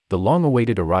The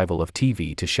long-awaited arrival of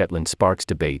TV to Shetland sparks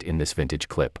debate in this vintage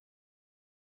clip.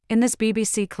 In this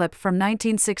BBC clip from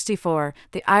 1964,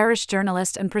 the Irish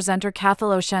journalist and presenter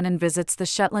Cathal O'Shannon visits the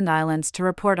Shetland Islands to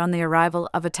report on the arrival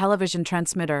of a television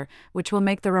transmitter, which will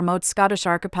make the remote Scottish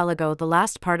archipelago the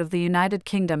last part of the United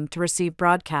Kingdom to receive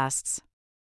broadcasts.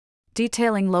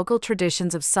 Detailing local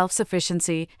traditions of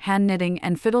self-sufficiency, hand-knitting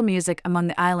and fiddle music among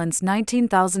the island's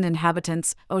 19,000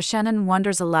 inhabitants, O'Shannon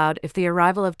wonders aloud if the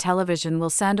arrival of television will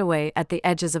sand away at the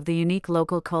edges of the unique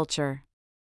local culture.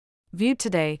 Viewed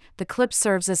today, the clip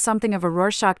serves as something of a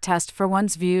Rorschach test for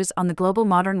one's views on the global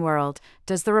modern world.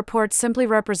 Does the report simply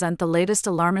represent the latest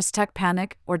alarmist tech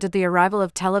panic, or did the arrival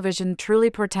of television truly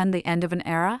portend the end of an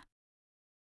era?